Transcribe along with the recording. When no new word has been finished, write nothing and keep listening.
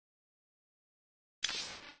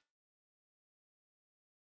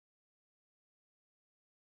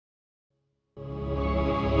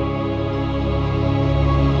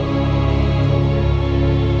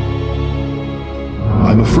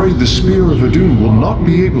afraid the Spear of Adun will not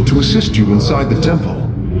be able to assist you inside the temple.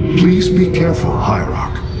 Please be careful,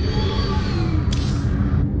 Hierarch.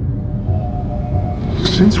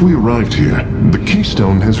 Since we arrived here, the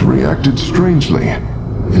keystone has reacted strangely.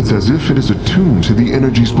 It's as if it is attuned to the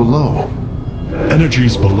energies below.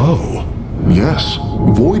 Energies below? Yes.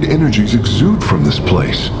 Void energies exude from this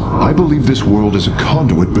place. I believe this world is a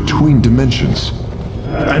conduit between dimensions.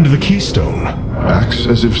 And the keystone? Acts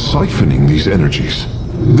as if siphoning these energies.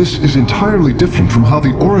 This is entirely different from how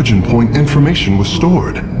the origin point information was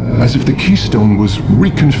stored, as if the keystone was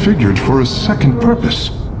reconfigured for a second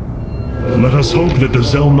purpose. Let us hope that the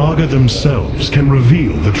Xel'Naga themselves can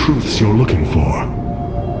reveal the truths you're looking for.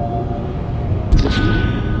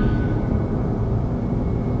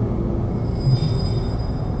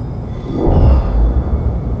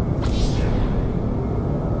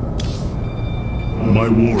 My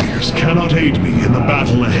warriors cannot aid me in the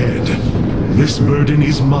battle ahead. This burden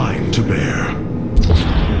is mine to bear.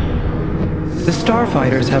 The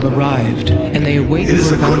Starfighters have arrived, and they await your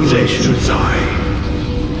evaluation.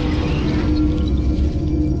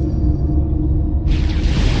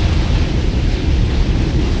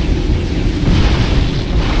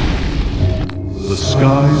 The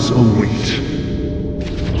skies await.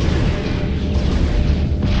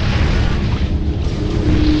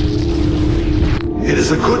 It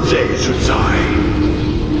is a good day, Suzai.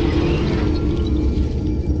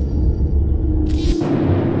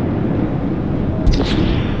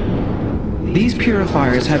 These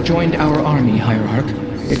purifiers have joined our army, Hierarch.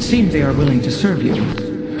 It seems they are willing to serve you.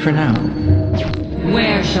 For now.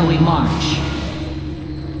 Where shall we march?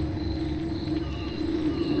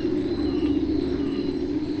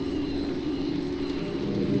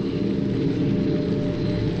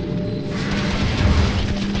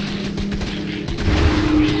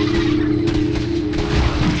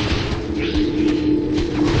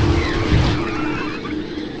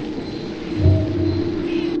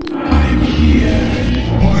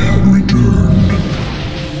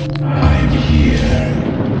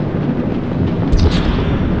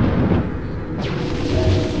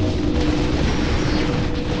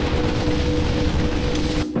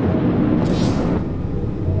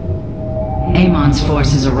 Amon's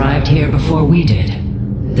forces arrived here before we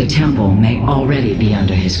did. The temple may already be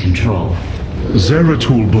under his control.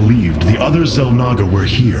 Zeratul believed the other Xel'Naga were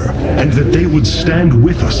here, and that they would stand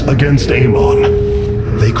with us against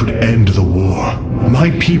Amon. They could end the war.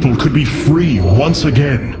 My people could be free once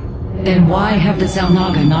again. Then why have the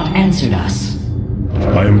Xel'Naga not answered us?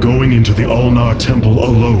 I am going into the Ulnar Temple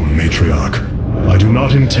alone, Matriarch. I do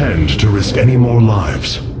not intend to risk any more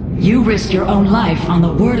lives. You risk your own life on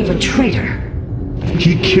the word of a traitor.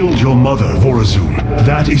 He killed your mother, Vorazun.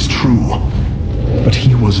 That is true. But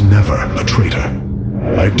he was never a traitor.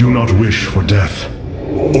 I do not wish for death.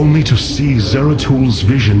 Only to see Zeratul's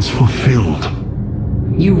visions fulfilled.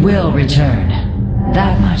 You will return.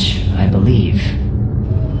 That much, I believe.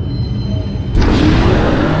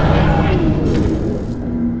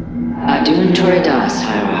 Adun Toridas,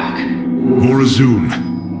 Hierarch. Vorazun,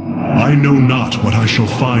 I know not what I shall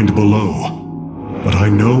find below. But I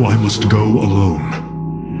know I must go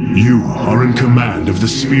alone. You are in command of the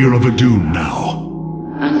Spear of Adun now.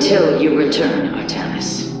 Until you return,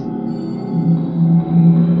 Artanis.